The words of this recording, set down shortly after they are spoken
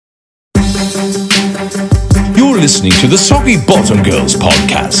You're listening to the Soggy Bottom Girls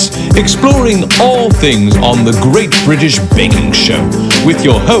podcast, exploring all things on the Great British Baking Show, with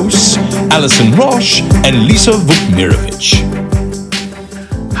your hosts, Alison Roche and Lisa Vukmirovic.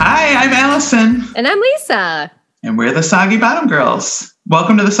 Hi, I'm Alison. And I'm Lisa. And we're the Soggy Bottom Girls.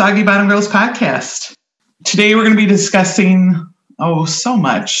 Welcome to the Soggy Bottom Girls podcast. Today we're going to be discussing, so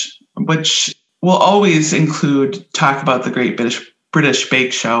much, which will always include talk about the Great British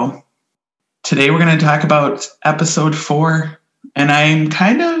Bake Show. Today we're going to talk about episode 4, and I'm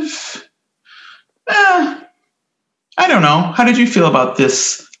kind of, I don't know. How did you feel about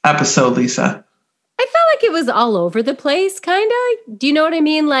this episode, Lisa? I felt like it was all over the place, kind of. Do you know what I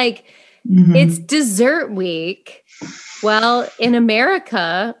mean? Like, It's dessert week. Well, in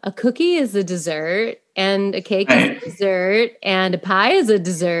America, a cookie is a dessert, and a cake is a dessert, and a pie is a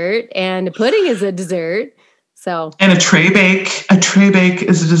dessert, and a pudding is a dessert. And a tray bake. A tray bake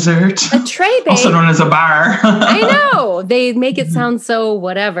is a dessert. A tray bake. Also known as a bar. I know. They make it sound so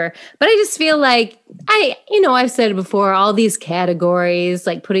whatever. But I just feel like, I've said it before, all these categories,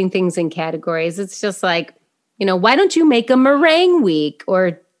 like putting things in categories, it's just like, why don't you make a meringue week?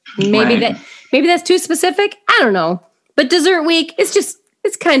 Or maybe that's too specific. I don't know. But dessert week,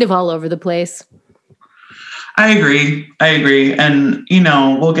 it's kind of all over the place. I agree. And,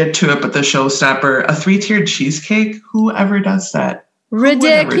 we'll get to it, but the showstopper, a 3-tiered cheesecake, whoever does that?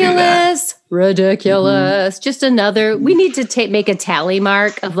 Ridiculous. Just another, we need to make a tally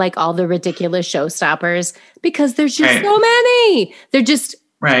mark of like all the ridiculous showstoppers because there's just so many. They're just.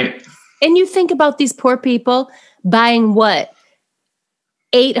 Right. And you think about these poor people buying what?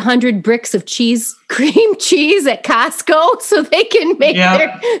 800 bricks of cream cheese at Costco so they can make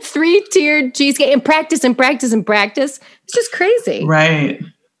their 3-tiered cheesecake and practice. It's just crazy. Right.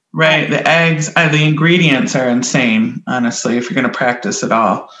 The eggs, the ingredients are insane, honestly, if you're going to practice at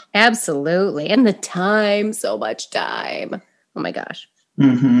all. Absolutely. And the time, so much time. Oh my gosh.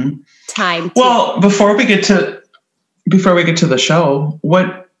 Time. Well, before we get to the show,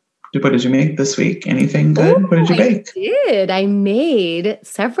 what did you make this week? Anything good? What did you bake? I made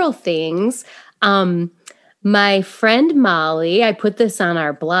several things. My friend Molly, I put this on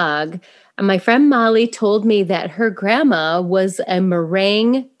our blog. My friend Molly told me that her grandma was a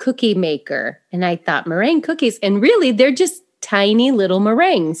meringue cookie maker. And I thought meringue cookies, and really they're just tiny little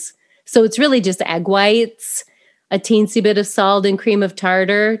meringues. So it's really just egg whites, a teensy bit of salt and cream of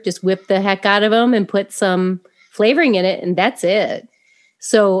tartar, just whip the heck out of them and put some flavoring in it. And that's it.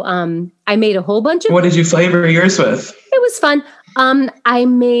 So I made a whole bunch of. What did you flavor yours with? It was fun. I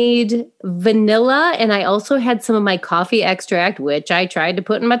made vanilla, and I also had some of my coffee extract, which I tried to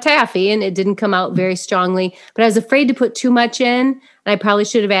put in my taffy, and it didn't come out very strongly. But I was afraid to put too much in, and I probably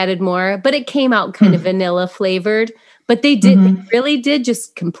should have added more. But it came out kind of vanilla flavored. But they really did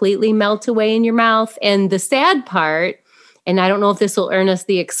just completely melt away in your mouth. And the sad part. And I don't know if this will earn us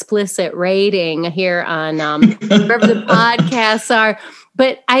the explicit rating here on wherever the podcasts are,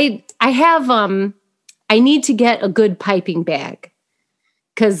 but I need to get a good piping bag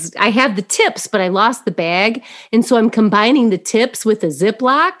because I have the tips, but I lost the bag. And so I'm combining the tips with a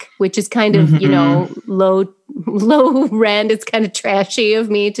Ziploc, which is kind of, low rent. It's kind of trashy of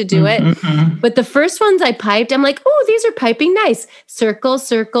me to do it. But the first ones I piped, I'm like, oh, these are piping nice. Circle,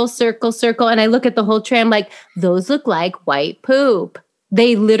 circle, circle, circle. And I look at the whole tray. I'm like, those look like white poop.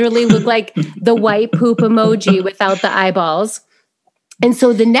 They literally look like the white poop emoji without the eyeballs. And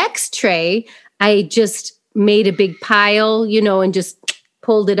so the next tray, I just made a big pile, and just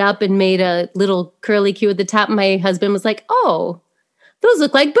pulled it up and made a little curly Q at the top. My husband was like, oh, those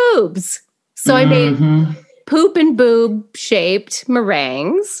look like boobs. So I made poop and boob shaped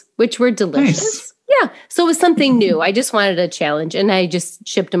meringues, which were delicious. Nice. Yeah. So it was something new. I just wanted a challenge, and I just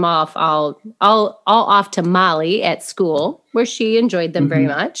shipped them off all off to Molly at school, where she enjoyed them very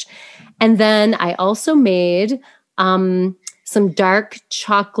much. And then I also made some dark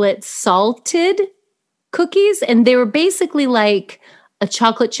chocolate salted cookies, and they were basically like a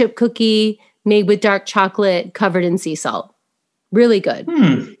chocolate chip cookie made with dark chocolate covered in sea salt. Really good.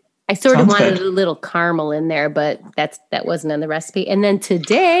 I sort of wanted a little caramel in there, but that wasn't in the recipe. And then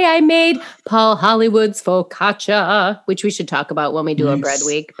today I made Paul Hollywood's focaccia, which we should talk about when we do a bread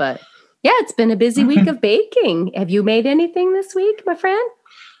week. But yeah, it's been a busy week of baking. Have you made anything this week, my friend?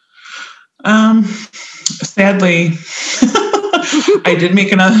 Sadly, I did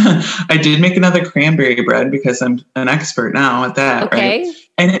make another cranberry bread because I'm an expert now at that. Okay. Right?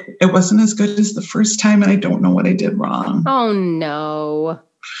 And it wasn't as good as the first time, and I don't know what I did wrong. Oh no.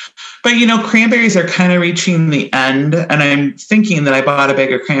 But, cranberries are kind of reaching the end, and I'm thinking that I bought a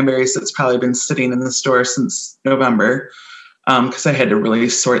bag of cranberries that's probably been sitting in the store since November. because I had to really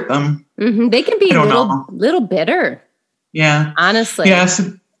sort them. Mm-hmm. They can be little bitter. Yeah. Honestly. Yeah,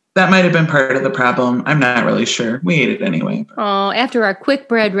 so that might have been part of the problem. I'm not really sure. We ate it anyway. Oh, after our quick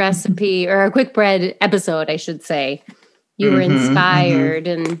bread recipe, or our quick bread episode, I should say, you were inspired.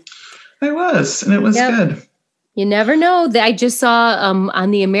 And I was, and it was good. You never know. I just saw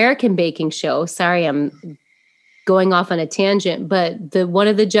on the American Baking Show, sorry, I'm going off on a tangent, but one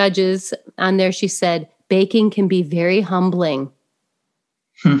of the judges on there, she said, baking can be very humbling.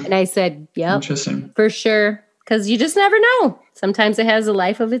 And I said, yep, interesting, for sure. Because you just never know. Sometimes it has a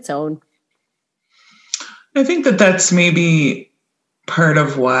life of its own. I think that's maybe part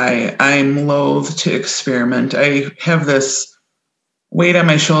of why I'm loath to experiment. I have this weight on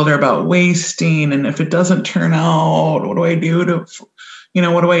my shoulder about wasting, and if it doesn't turn out, what do I do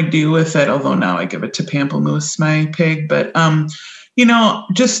what do I do with it? Although now I give it to Pamplemousse, my pig, but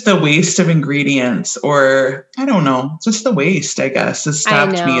just the waste of ingredients, or I don't know, just the waste, I guess, has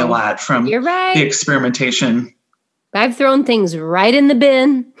stopped me a lot from the experimentation. I've thrown things right in the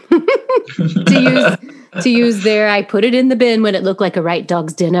bin to use there. I put it in the bin when it looked like a right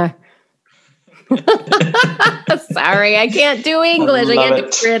dog's dinner. Sorry, I can't do English. I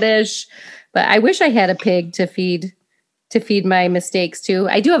can't do British. But I wish I had a pig to feed my mistakes to.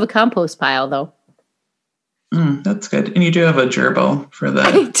 I do have a compost pile though. That's good. And you do have a gerbil for the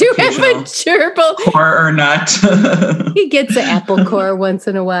I do have a gerbil. Core or not. He gets an apple core once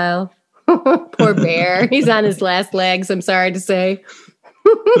in a while. Poor bear. He's on his last legs, I'm sorry to say.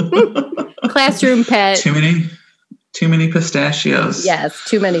 Classroom pet. Too many pistachios. Yes,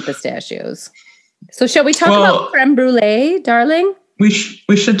 too many pistachios. So shall we talk about creme brulee, darling? We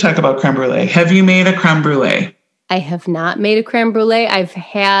should talk about creme brulee. Have you made a creme brulee? I have not made a creme brulee.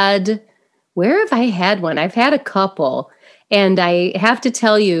 Where have I had one? I've had a couple. And I have to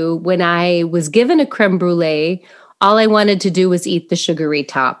tell you, when I was given a creme brulee, all I wanted to do was eat the sugary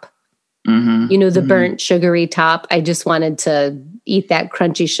top. The burnt sugary top. I just wanted to eat that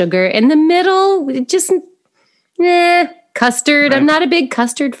crunchy sugar. In the middle, just, custard. Right. I'm not a big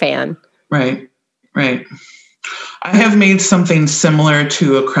custard fan. Right. I have made something similar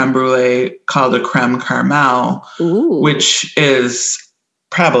to a creme brulee called a creme caramel, which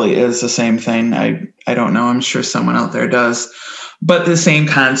probably is the same thing. I don't know. I'm sure someone out there does. But the same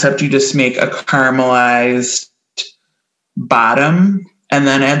concept, you just make a caramelized bottom and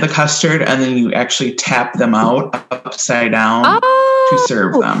then add the custard, and then you actually tap them out upside down to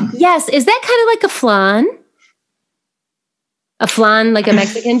serve them. Yes. Is that kind of like a flan? A flan, like a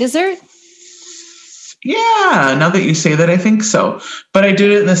Mexican dessert? Yeah, now that you say that, I think so. But I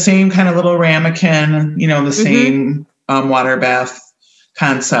did it in the same kind of little ramekin, the same water bath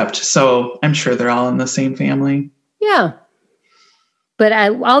concept. So I'm sure they're all in the same family. Yeah. But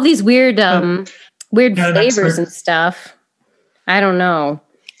all these weird flavors and stuff, I don't know.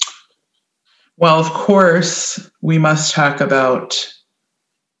 Well, of course, we must talk about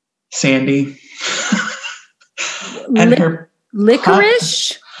Sandy and her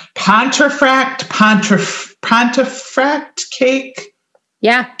licorice. Pontefract cake.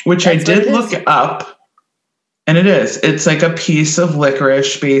 Yeah. Which I did look up, and it is. It's like a piece of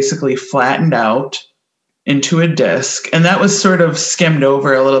licorice basically flattened out into a disc, and that was sort of skimmed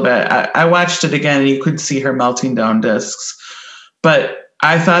over a little bit. I watched it again, and you could see her melting down discs. But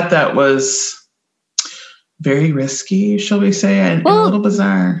I thought that was very risky, shall we say, and a little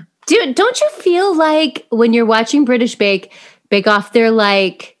bizarre. Don't you feel like when you're watching British Bake Off,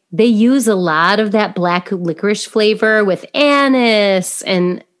 they use a lot of that black licorice flavor with anise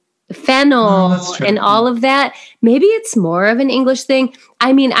and fennel and all of that. Maybe it's more of an English thing.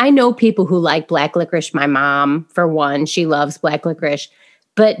 I mean, I know people who like black licorice. My mom, for one, she loves black licorice.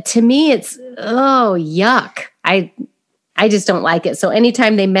 But to me, it's, yuck. I just don't like it. So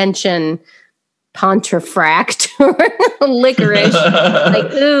anytime they mention Pontefract or licorice,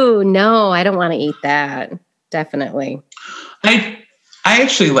 ooh, no, I don't want to eat that. Definitely. I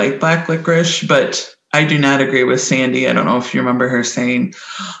actually like black licorice, but I do not agree with Sandy. I don't know if you remember her saying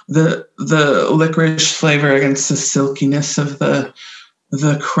the licorice flavor against the silkiness of the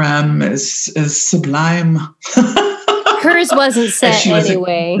creme is sublime. Hers wasn't set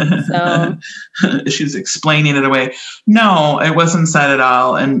anyway. So she's explaining it away. No, it wasn't set at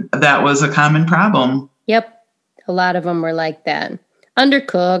all. And that was a common problem. Yep. A lot of them were like that.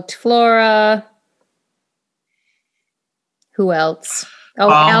 Undercooked, Flora. Who else? Oh,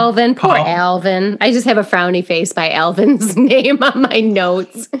 Alvin. Poor Alvin. I just have a frowny face by Alvin's name on my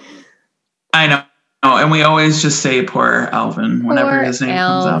notes. I know. Oh, and we always just say poor Alvin whenever his name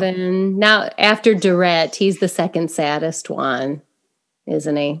comes up. Now, after Durrett, he's the second saddest one,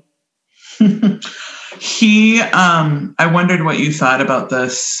 isn't he? I wondered what you thought about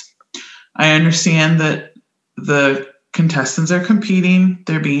this. I understand that the contestants are competing.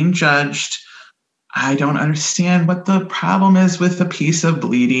 They're being judged. I don't understand what the problem is with a piece of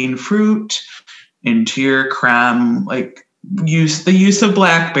bleeding fruit into your creme, like the use of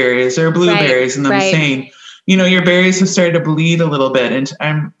blackberries or blueberries, and them saying, your berries have started to bleed a little bit. And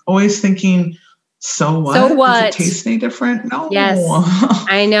I'm always thinking, so what? So what? Does it taste any different? No. Yes.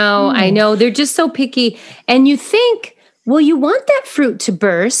 I know. They're just so picky. And you think, well, you want that fruit to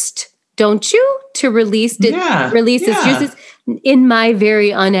burst, don't you? To release its juices. In my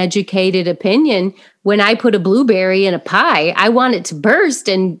very uneducated opinion, when I put a blueberry in a pie, I want it to burst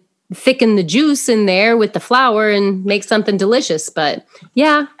and thicken the juice in there with the flour and make something delicious. But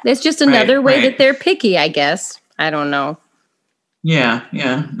yeah, it's just another way that they're picky, I guess. I don't know. Yeah.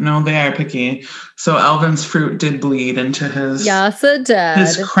 No, they are picky. So Alvin's fruit did bleed into his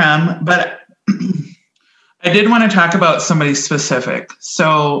his creme. But I did want to talk about somebody specific.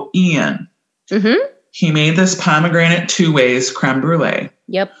 So Ian, he made this pomegranate 2 ways creme brulee.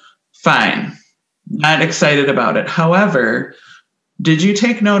 Yep. Fine. Not excited about it. However, did you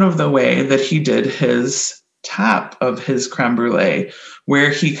take note of the way that he did his top of his creme brulee, where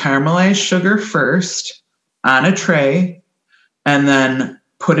he caramelized sugar first on a tray and then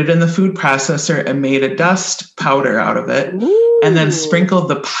put it in the food processor and made a dust powder out of it? Ooh. And then sprinkled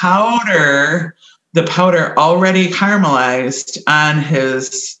the powder already caramelized on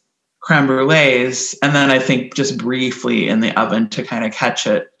his creme brulees, and then I think just briefly in the oven to kind of catch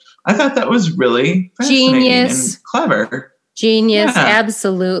it. I thought that was really fascinating and clever. Genius,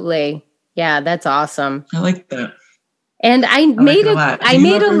 absolutely. Yeah, that's awesome. I like that. And I made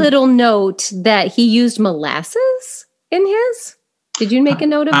a little note that he used molasses in his. Did you make a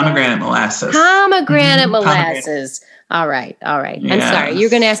note of pomegranate molasses? Pomegranate molasses. All right. Yeah. I'm sorry.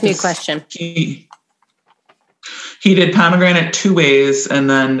 You're going to ask me a question. He did pomegranate 2 ways, and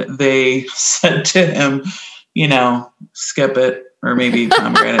then they said to him, skip it, or maybe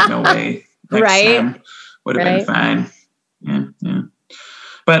pomegranate no way. Next time would have been fine. Yeah.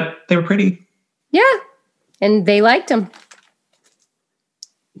 But they were pretty. Yeah. And they liked them.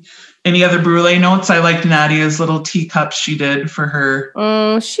 Any other brulee notes? I liked Nadia's little teacups she did for her.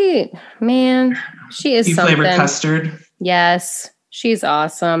 Oh, she is something. Flavored custard. Yes. She's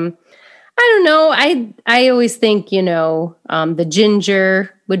awesome. I don't know. I always think, the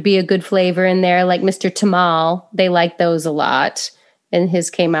ginger would be a good flavor in there. Like Mr. Tamal, they like those a lot. And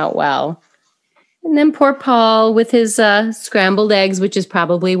his came out well. And then poor Paul with his scrambled eggs, which is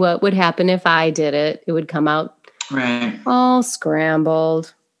probably what would happen if I did it. It would come out all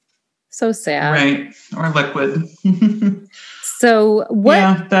scrambled. So sad. Right. Or liquid. So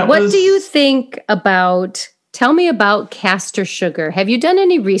what do you think about... Tell me about castor sugar. Have you done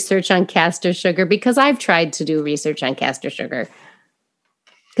any research on castor sugar? Because I've tried to do research on castor sugar.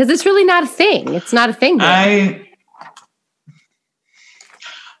 Because it's really not a thing. It's not a thing here.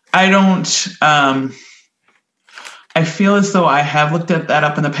 I don't... I feel as though I have looked at that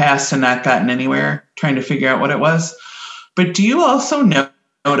up in the past and not gotten anywhere trying to figure out what it was. But do you also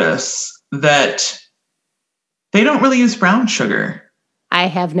notice that they don't really use brown sugar? I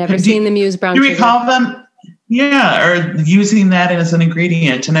have never seen them use brown sugar. Do you recall them? Yeah, or using that as an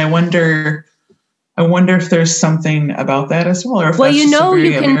ingredient. And I wonder if there's something about that as well. Or if that's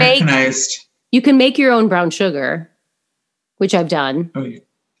you can make your own brown sugar, which I've done. Oh, yeah.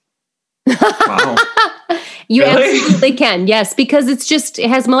 Wow. You absolutely can. Yes, because it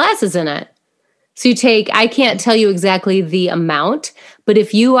has molasses in it. So I can't tell you exactly the amount, but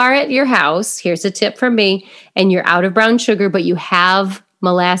if you are at your house, here's a tip from me, and you're out of brown sugar, but you have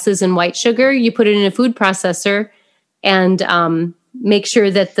molasses and white sugar, you put it in a food processor and make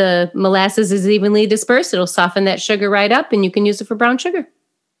sure that the molasses is evenly dispersed. It'll soften that sugar right up and you can use it for brown sugar.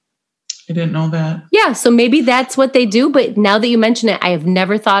 I didn't know that. Yeah, so maybe that's what they do. But now that you mention it, I have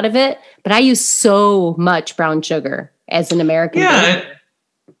never thought of it. But I use so much brown sugar as an American. Yeah,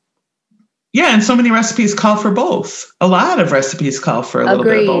 and so many recipes call for both. A lot of recipes call for a little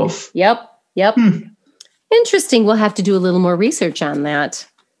bit of both. Yep. Interesting. We'll have to do a little more research on that.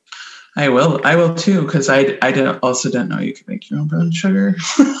 I will too, because I didn't know you could make your own brown sugar.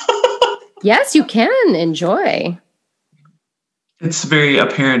 Yes, you can. Enjoy. It's very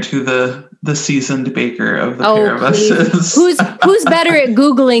apparent who the seasoned baker of the pair of us is. Who's better at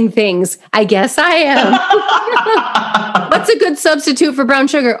Googling things? I guess I am. What's a good substitute for brown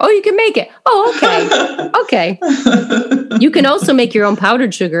sugar? Oh, you can make it. Oh, okay. You can also make your own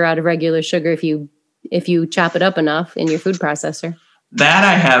powdered sugar out of regular sugar if you chop it up enough in your food processor. That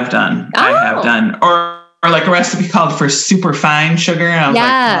I have done. I have done. Or like a recipe called for super fine sugar. And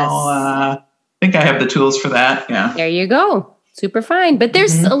I was like, think I have the tools for that. Yeah. There you go. Super fine. But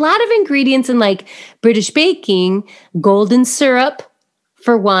there's a lot of ingredients in like British baking, golden syrup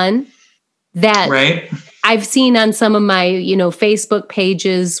for one, that right. I've seen on some of my, Facebook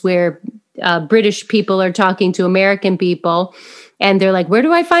pages where British people are talking to American people and they're like, where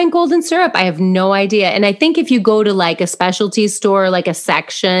do I find golden syrup? I have no idea. And I think if you go to like a specialty store, like a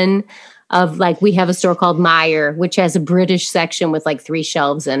section of like, we have a store called Meijer, which has a British section with like 3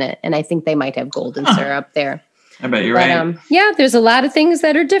 shelves in it. And I think they might have golden syrup there. I bet you're right. Yeah, there's a lot of things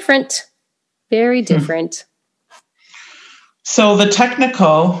that are different. Very different. So the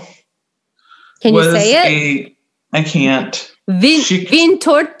technical... Can you say it? I can't.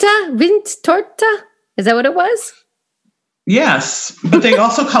 Vintorta? Is that what it was? Yes, but they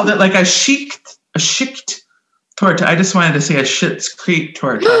also called it like a schicht torta. I just wanted to say a Schitt's Creek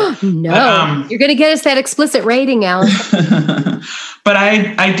torta. No, but, you're going to get us that explicit rating, Alice. But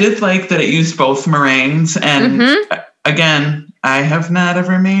I did like that it used both meringues. And again, I have not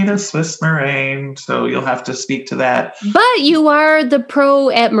ever made a Swiss meringue, so you'll have to speak to that. But you are the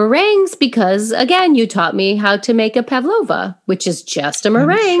pro at meringues because, again, you taught me how to make a pavlova, which is just a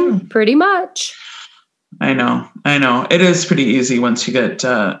meringue, pretty much. I know. It is pretty easy once you get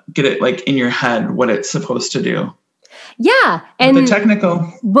it like in your head what it's supposed to do. Yeah, and the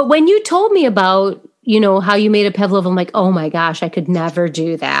technical. But when you told me about how you made a pavlova, I'm like, oh my gosh, I could never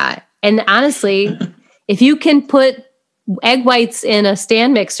do that. And honestly, if you can put egg whites in a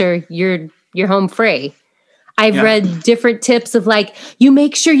stand mixer, you're home free. I've read different tips of like, you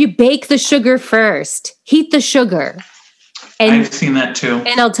make sure you bake the sugar first, heat the sugar. And I've seen that too.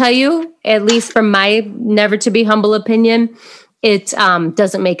 And I'll tell you, at least from my never to be humble opinion, it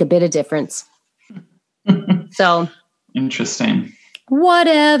doesn't make a bit of difference. So interesting.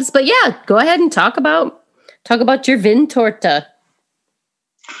 Whatevs. But yeah, go ahead and talk about your Vintorta.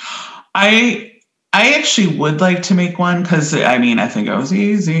 I actually would like to make one because I think it was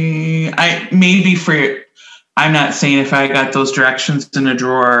easy. I'm not saying if I got those directions in a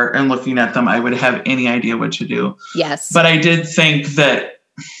drawer and looking at them, I would have any idea what to do. Yes. But I did think that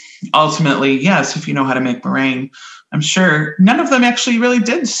ultimately, yes, if you know how to make meringue, I'm sure none of them actually really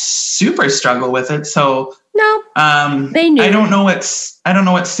did super struggle with it. So no, they knew. I don't know what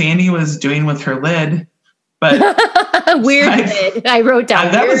Sandy was doing with her lid, but weird lid. I wrote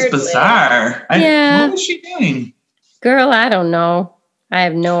down that was bizarre. What was she doing? Girl, I don't know. I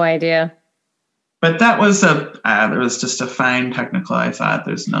have no idea. But that was there was just a fine technical. I thought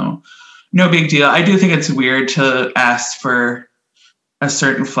there's no big deal. I do think it's weird to ask for a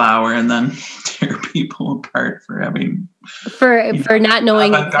certain flour and then tear people apart for having for not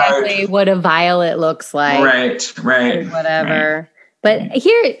knowing exactly what a violet looks like. Right. Or whatever. Right. But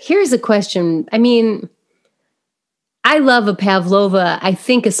here's a question. I love a pavlova. I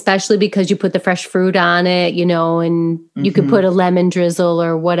think especially because you put the fresh fruit on it, and you could put a lemon drizzle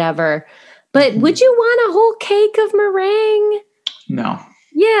or whatever. But would you want a whole cake of meringue? No.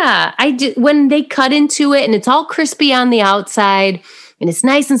 Yeah, I do. When they cut into it and it's all crispy on the outside and it's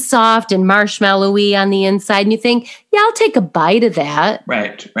nice and soft and marshmallowy on the inside, and you think, yeah, I'll take a bite of that.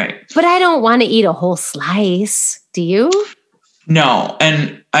 Right. But I don't want to eat a whole slice. Do you? No.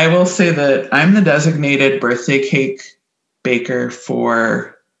 And I will say that I'm the designated birthday cake baker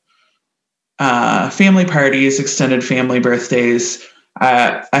for family parties, extended family birthdays.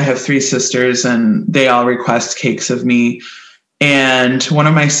 I have 3 sisters and they all request cakes of me. And one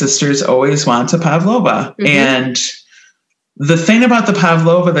of my sisters always wants a pavlova. And the thing about the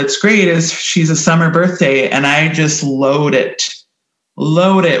pavlova that's great is she's a summer birthday and I just load it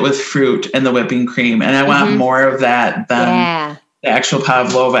with fruit and the whipping cream. And I want more of that than the actual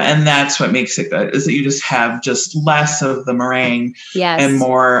pavlova. And that's what makes it good, is that you just have just less of the meringue and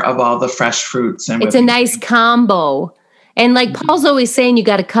more of all the fresh fruits. And it's a nice combo. And like Paul's always saying, you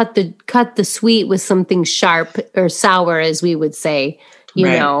got to cut the sweet with something sharp or sour, as we would say, you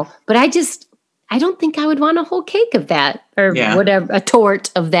know. But I don't think I would want a whole cake of that or whatever, a tort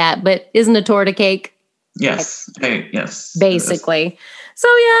of that. But isn't a tort a cake? Yes. Yes. Basically. So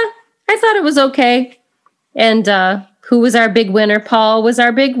yeah, I thought it was okay. And who was our big winner? Paul was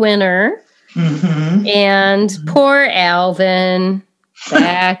our big winner. And poor Alvin.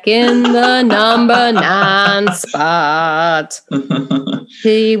 Back in the number 9 spot.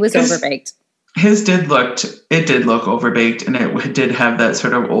 He was overbaked. His did look overbaked, and it did have that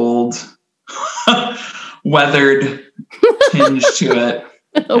sort of old weathered tinge to it.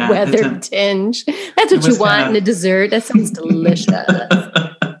 A weathered tinge. That's what you want in a dessert. That sounds delicious.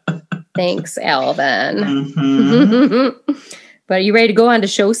 Thanks, Alvin. But are you ready to go on to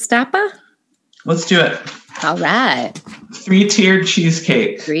Showstopper? Let's do it. All right. 3-tiered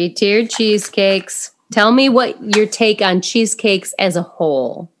cheesecake. 3-tiered cheesecakes. Tell me what your take on cheesecakes as a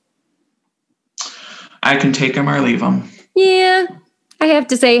whole. I can take them or leave them. Yeah. I have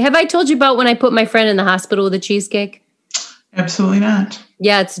to say, have I told you about when I put my friend in the hospital with a cheesecake? Absolutely not.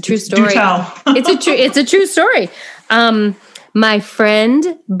 Yeah, it's a true story. Do tell. It's a true story. My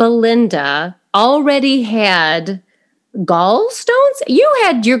friend Belinda already had gallstones. You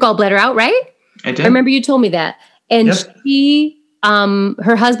had your gallbladder out, right? I did. I remember you told me that. And she,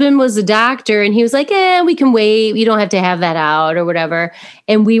 her husband was a doctor, and he was like, we can wait. You don't have to have that out or whatever.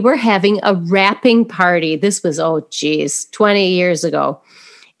 And we were having a wrapping party. This was, 20 years ago.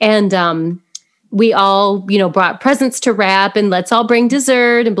 And we all, brought presents to wrap, and let's all bring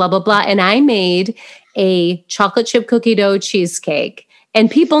dessert and blah, blah, blah. And I made a chocolate chip cookie dough cheesecake. And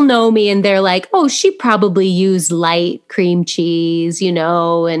people know me, and they're like, she probably used light cream cheese, and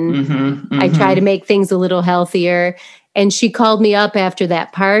I try to make things a little healthier. And she called me up after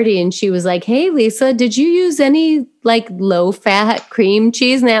that party, and she was like, hey, Lisa, did you use any low-fat cream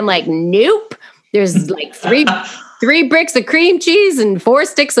cheese? And I'm like, nope. There's three bricks of cream cheese and 4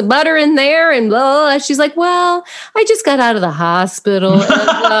 sticks of butter in there, and blah, blah. She's like, well, I just got out of the hospital.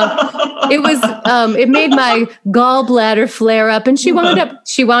 And, it made my gallbladder flare up, and she wound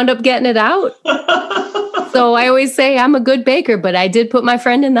up getting it out. So I always say I'm a good baker, but I did put my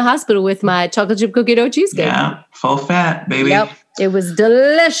friend in the hospital with my chocolate chip cookie dough cheesecake. Yeah, full fat, baby. Yep, it was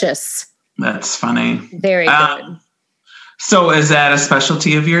delicious. That's funny. Very good. So is that a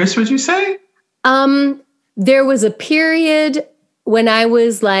specialty of yours, would you say? There was a period when I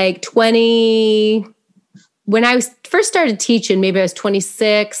was 20, when I first started teaching, maybe I was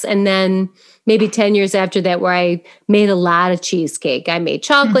 26, and then maybe 10 years after that, where I made a lot of cheesecake. I made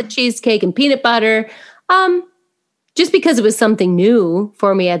chocolate cheesecake and peanut butter, just because it was something new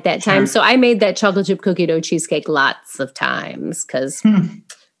for me at that time. Sure. So I made that chocolate chip cookie dough cheesecake lots of times, because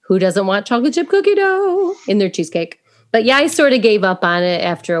who doesn't want chocolate chip cookie dough in their cheesecake? But yeah, I sort of gave up on it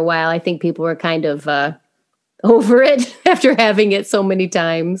after a while. I think people were kind of over it after having it so many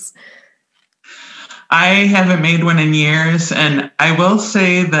times. I haven't made one in years, and I will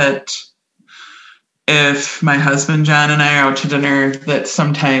say that if my husband John and I are out to dinner, that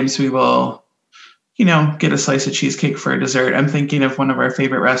sometimes we will, get a slice of cheesecake for a dessert. I'm thinking of one of our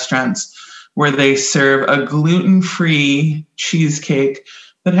favorite restaurants where they serve a gluten-free cheesecake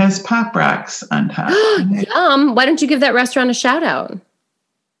that has Pop Rocks on top. Yum! Why don't you give that restaurant a shout out?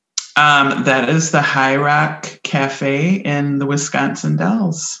 That is the High Rock Cafe in the Wisconsin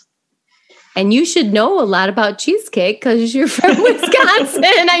Dells. And you should know a lot about cheesecake because you're from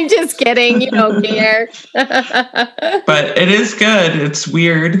Wisconsin. I'm just kidding. You don't care. But it is good. It's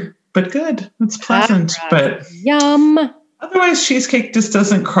weird, but good. It's pleasant. But yum. Otherwise, cheesecake just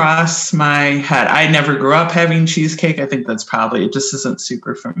doesn't cross my head. I never grew up having cheesecake. I think that's probably, it just isn't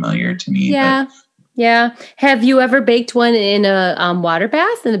super familiar to me. Yeah. But. Yeah. Have you ever baked one in a water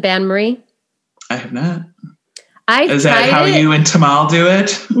bath in the Bain Marie? I have not. Is that how you and Tamal do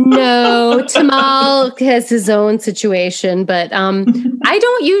it? No, Tamal has his own situation, but I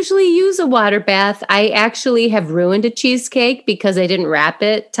don't usually use a water bath. I actually have ruined a cheesecake because I didn't wrap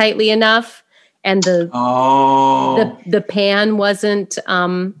it tightly enough, and the pan wasn't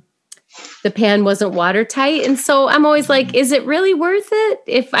watertight, and so I'm always like, is it really worth it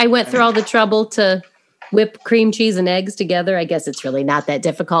if I went through all the trouble to whip cream cheese and eggs together? I guess it's really not that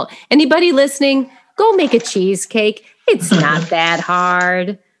difficult. Anybody listening, go make a cheesecake. It's not that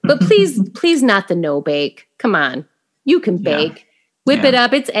hard. But please not the no bake. Come on. You can bake. Whip it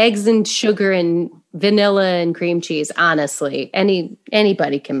up. It's eggs and sugar and vanilla and cream cheese. Honestly,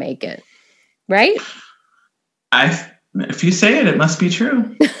 anybody can make it. Right? If you say it, it must be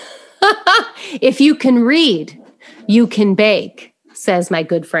true. If you can read, you can bake, says my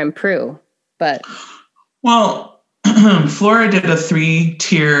good friend Prue. But well, Flora did a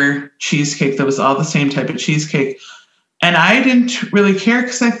 3-tier cheesecake that was all the same type of cheesecake. And I didn't really care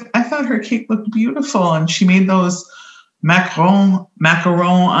because I thought her cake looked beautiful. And she made those macaron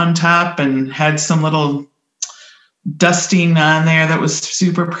on top and had some little dusting on there that was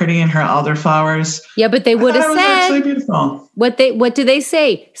super pretty, and her elderflowers. Yeah, but they would have said, actually beautiful. What do they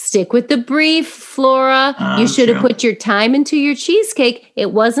say? Stick with the brief, Flora. You should have put your time into your cheesecake.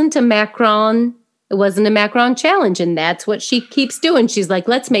 It wasn't a macaron. It wasn't a macaron challenge, and that's what she keeps doing. She's like,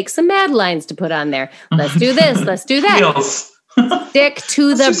 let's make some Madeleines to put on there. Let's do this. Let's do that. Stick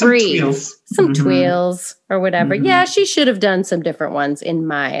to the brief. Some twirls or whatever. Mm-hmm. Yeah, she should have done some different ones, in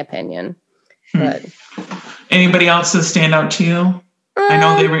my opinion. But anybody else that stand out to you? I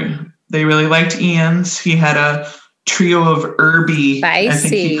know they really liked Ian's. He had a trio of herby. Spicy. I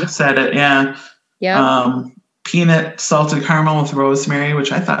think he said it. Yeah. Yeah. Peanut salted caramel with rosemary,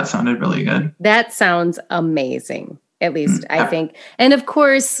 which I thought sounded really good. That sounds amazing. At least I think. And of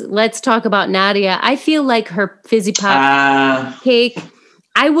course, let's talk about Nadia. I feel like her fizzy pop cake,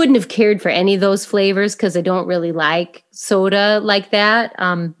 I wouldn't have cared for any of those flavors because I don't really like soda like that.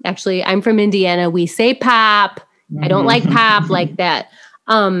 Actually, I'm from Indiana. We say pop. I don't like pop like that.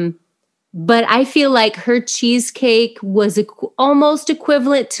 But I feel like her cheesecake was almost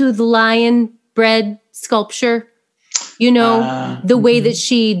equivalent to the lion bread sculpture. You know, the way that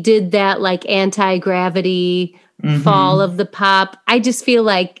she did that like anti-gravity fall of the pop. I just feel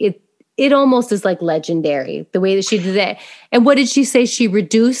like it almost is like legendary, the way that she did that. And what did she say? She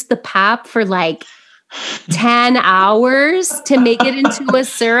reduced the pop for like 10 hours to make it into a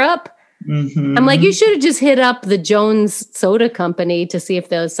syrup. I'm like, you should have just hit up the Jones Soda Company to see if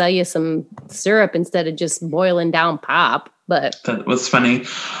they'll sell you some syrup instead of just boiling down pop. But that was funny.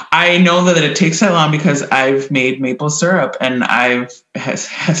 I know that it takes that long because I've made maple syrup and I've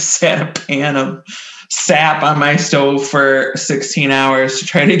set a pan of sap on my stove for 16 hours to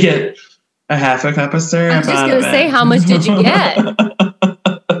try to get a half a cup of syrup. I was just going to say, how much did you get?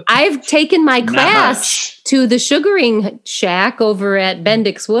 I've taken my class to the sugaring shack over at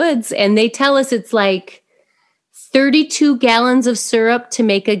Bendix Woods, and they tell us it's like 32 gallons of syrup to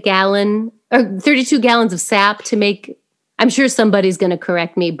make a gallon, or 32 gallons of sap to make, I'm sure somebody's going to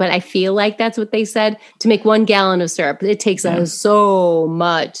correct me, but I feel like that's what they said, to make 1 gallon of syrup. It takes so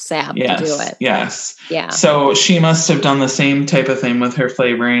much sap to do it. Yes. Yeah. So she must have done the same type of thing with her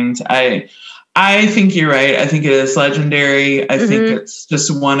flavorings. I think you're right. I think it is legendary. I think it's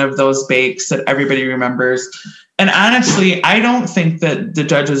just one of those bakes that everybody remembers. And honestly, I don't think that the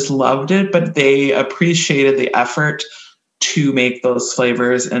judges loved it, but they appreciated the effort to make those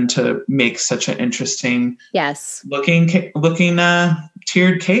flavors and to make such an interesting looking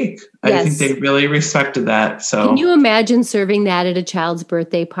tiered cake. I think they really respected that. So can you imagine serving that at a child's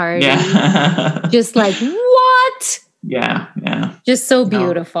birthday party? Yeah. Just like, what? Yeah. Just so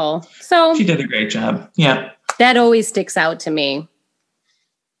beautiful. So she did a great job. Yeah. That always sticks out to me.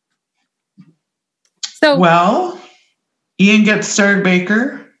 So well, Ian gets starred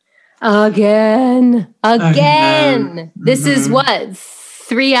baker. Again. This is what?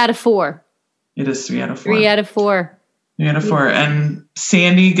 3 out of 4. It is 3 out of 4. 3 out of 4. 3 out of 4. And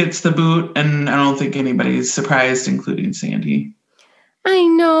Sandy gets the boot, and I don't think anybody's surprised, including Sandy. I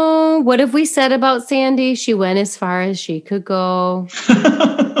know. What have we said about Sandy? She went as far as she could go.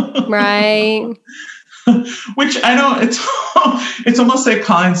 Right? Which I don't, it's almost like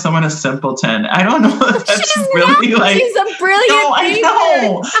calling someone a simpleton. I don't know if that's really like. She's a brilliant No,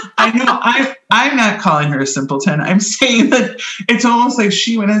 I know. I'm not calling her a simpleton. I'm saying that it's almost like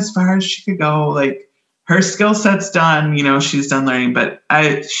she went as far as she could go. Like her skill set's done, she's done learning, but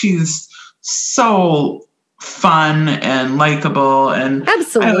she's so fun and likable, and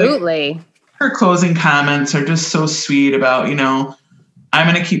absolutely her closing comments are just so sweet about I'm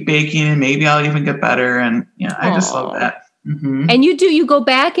going to keep baking and maybe I'll even get better, and I just love that. And you go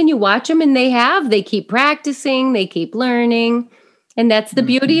back and you watch them, and they keep practicing, they keep learning, and that's the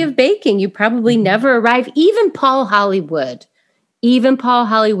beauty of baking. You probably never arrive. Even Paul Hollywood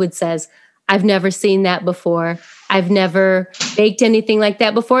says, I've never seen that before. I've never baked anything like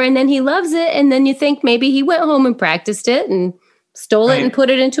that before. And then he loves it. And then you think maybe he went home and practiced it and stole it and put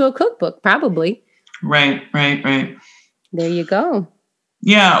it into a cookbook, probably. Right. There you go.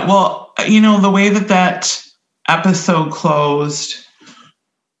 Yeah. Well, the way that episode closed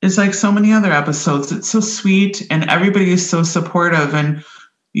is like so many other episodes. It's so sweet and everybody is so supportive. And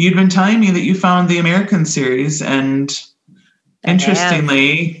you'd been telling me that you found the American series, and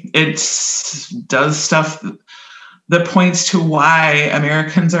interestingly, it does stuff that points to why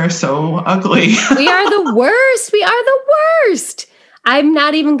Americans are so ugly. We are the worst. I'm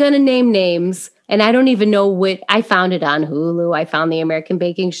not even going to name names. And I don't even know what. I found it on Hulu. I found the American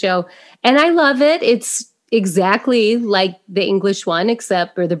Baking Show. And I love it. It's exactly like the English one,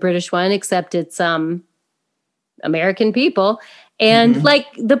 or the British one, except it's American people. And like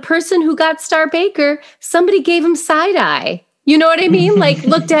the person who got Star Baker, somebody gave him side eye. You know what I mean? Like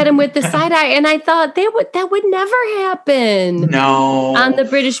looked at him with the side eye, and I thought that would never happen. No, on the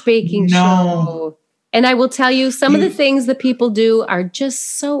British Baking Show. And I will tell you, some of the things that people do are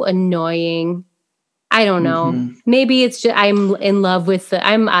just so annoying. I don't know. Maybe it's just I'm in love with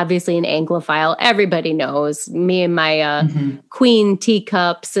I'm obviously an Anglophile. Everybody knows me and my Queen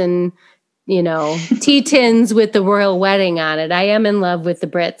teacups and tea tins with the royal wedding on it. I am in love with the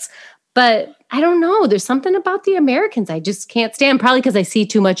Brits, but I don't know. There's something about the Americans I just can't stand. Probably because I see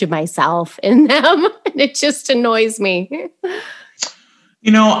too much of myself in them, and it just annoys me.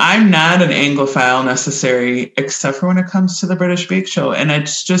 You know, I'm not an Anglophile necessarily, except for when it comes to the British Bake Show. And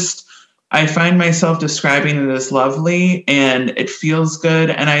it's just, I find myself describing it as lovely and it feels good.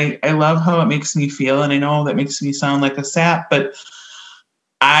 And I love how it makes me feel. And I know that makes me sound like a sap, but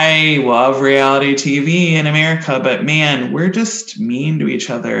I love reality TV in America. But man, we're just mean to each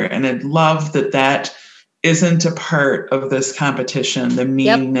other. And I love that isn't a part of this competition. The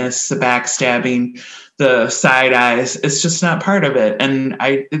meanness, the backstabbing, the side eyes, it's just not part of it. And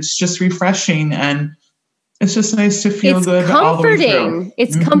it's just refreshing and it's just nice to feel good all the way through.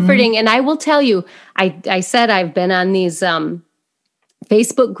 It's comforting. And I will tell you, I said I've been on these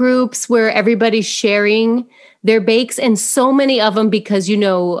Facebook groups where everybody's sharing their bakes, and so many of them, because,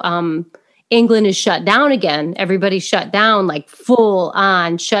 England is shut down again. Everybody's shut down, like full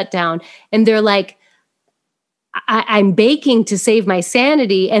on shut down. And they're like, I'm baking to save my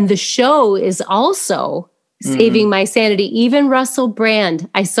sanity. And the show is also saving my sanity. Even Russell Brand,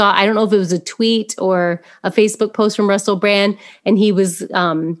 I don't know if it was a tweet or a Facebook post from Russell Brand, and he was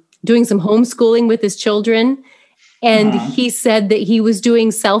doing some homeschooling with his children. And he said that he was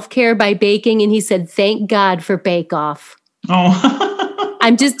doing self-care by baking. And he said, thank God for Bake Off. Oh,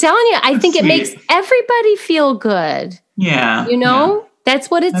 I'm just telling you, I think it makes everybody feel good. Yeah.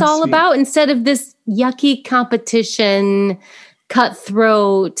 That's what it's all about, instead of this yucky competition,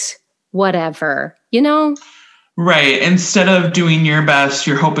 cutthroat, whatever, Right. Instead of doing your best,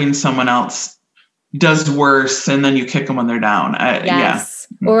 you're hoping someone else does worse and then you kick them when they're down. Yes.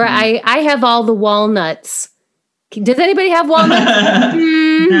 Yeah. Or I have all the walnuts. Does anybody have walnuts?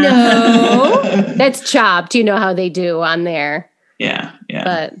 No. That's chopped. You know how they do on there. Yeah. Yeah.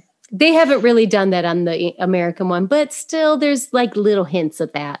 But they haven't really done that on the American one, but still there's like little hints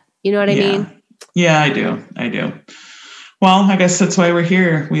of that. You know what I mean? Yeah, I do. Well, I guess that's why we're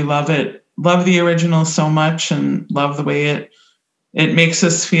here. We love it. Love the original so much and love the way it makes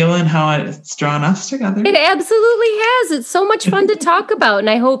us feel and how it's drawn us together. It absolutely has. It's so much fun to talk about. And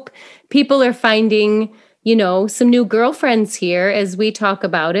I hope people are finding, some new girlfriends here as we talk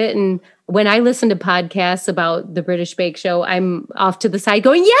about it. And when I listen to podcasts about the British Bake Show, I'm off to the side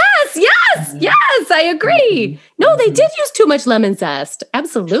going, yes, I agree. No, they did use too much lemon zest.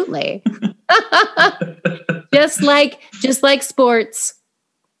 Absolutely. just like sports.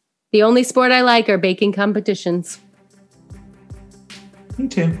 The only sport I like are baking competitions. Me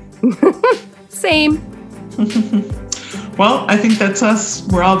too. Same. Well, I think that's us.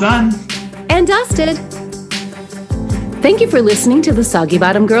 We're all done. And dusted. Thank you for listening to the Soggy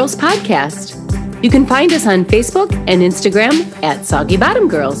Bottom Girls podcast. You can find us on Facebook and Instagram at Soggy Bottom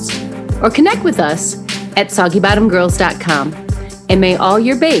Girls, or connect with us at soggybottomgirls.com. And may all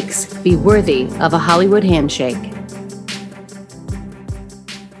your bakes be worthy of a Hollywood handshake.